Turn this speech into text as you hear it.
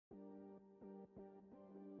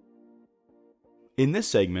In this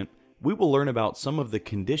segment, we will learn about some of the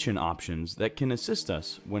condition options that can assist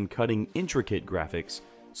us when cutting intricate graphics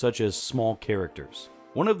such as small characters.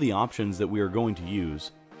 One of the options that we are going to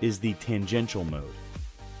use is the tangential mode.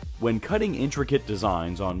 When cutting intricate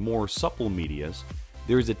designs on more supple medias,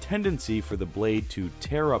 there is a tendency for the blade to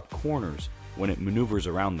tear up corners when it maneuvers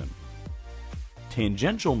around them.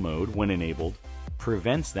 Tangential mode, when enabled,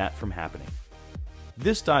 prevents that from happening.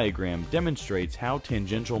 This diagram demonstrates how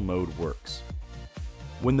tangential mode works.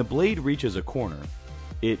 When the blade reaches a corner,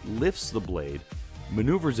 it lifts the blade,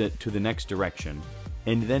 maneuvers it to the next direction,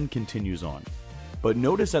 and then continues on. But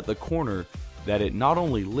notice at the corner that it not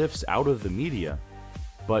only lifts out of the media,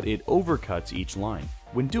 but it overcuts each line.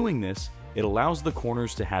 When doing this, it allows the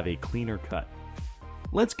corners to have a cleaner cut.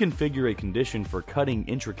 Let's configure a condition for cutting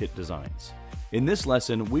intricate designs. In this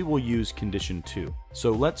lesson, we will use condition 2.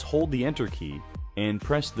 So let's hold the Enter key and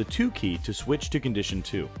press the 2 key to switch to condition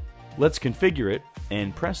 2. Let's configure it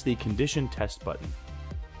and press the condition test button.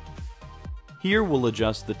 Here we'll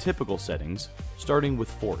adjust the typical settings, starting with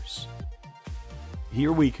force.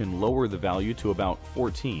 Here we can lower the value to about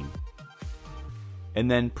 14, and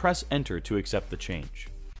then press Enter to accept the change.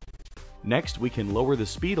 Next, we can lower the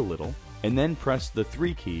speed a little, and then press the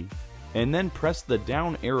 3 key, and then press the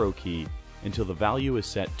down arrow key until the value is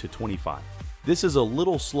set to 25. This is a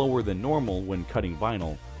little slower than normal when cutting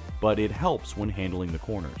vinyl, but it helps when handling the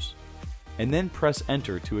corners. And then press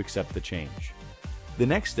Enter to accept the change. The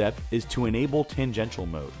next step is to enable tangential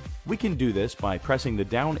mode. We can do this by pressing the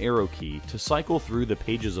down arrow key to cycle through the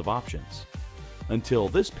pages of options, until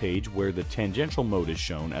this page where the tangential mode is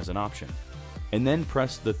shown as an option, and then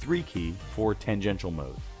press the 3 key for tangential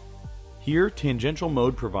mode. Here, tangential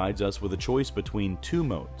mode provides us with a choice between two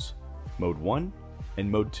modes, Mode 1 and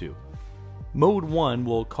Mode 2. Mode 1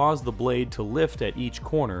 will cause the blade to lift at each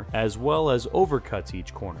corner as well as overcuts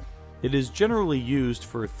each corner. It is generally used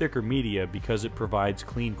for thicker media because it provides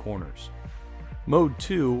clean corners. Mode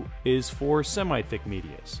 2 is for semi-thick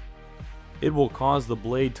medias. It will cause the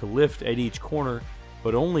blade to lift at each corner,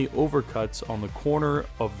 but only overcuts on the corner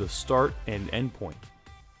of the start and end point.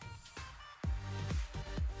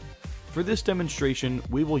 For this demonstration,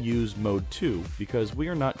 we will use Mode 2 because we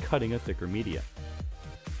are not cutting a thicker media.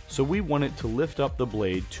 So we want it to lift up the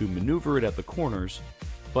blade to maneuver it at the corners,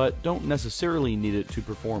 but don't necessarily need it to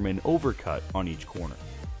perform an overcut on each corner.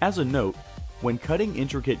 As a note, when cutting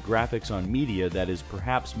intricate graphics on media that is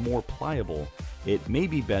perhaps more pliable, it may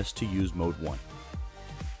be best to use Mode 1.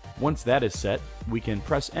 Once that is set, we can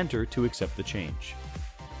press Enter to accept the change.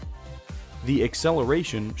 The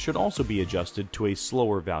acceleration should also be adjusted to a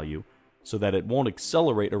slower value so that it won't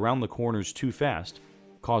accelerate around the corners too fast,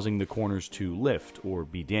 causing the corners to lift or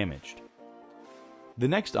be damaged. The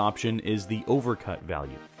next option is the overcut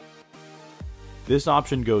value. This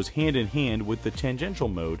option goes hand in hand with the tangential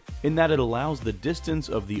mode in that it allows the distance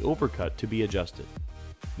of the overcut to be adjusted.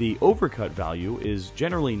 The overcut value is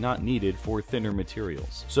generally not needed for thinner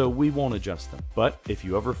materials, so we won't adjust them. But if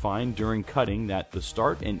you ever find during cutting that the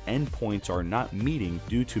start and end points are not meeting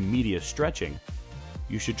due to media stretching,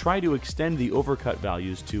 you should try to extend the overcut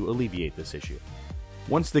values to alleviate this issue.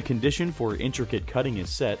 Once the condition for intricate cutting is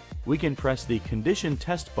set, we can press the condition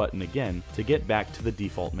test button again to get back to the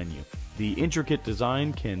default menu. The intricate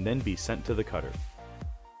design can then be sent to the cutter.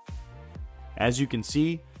 As you can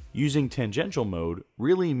see, using tangential mode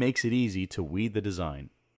really makes it easy to weed the design.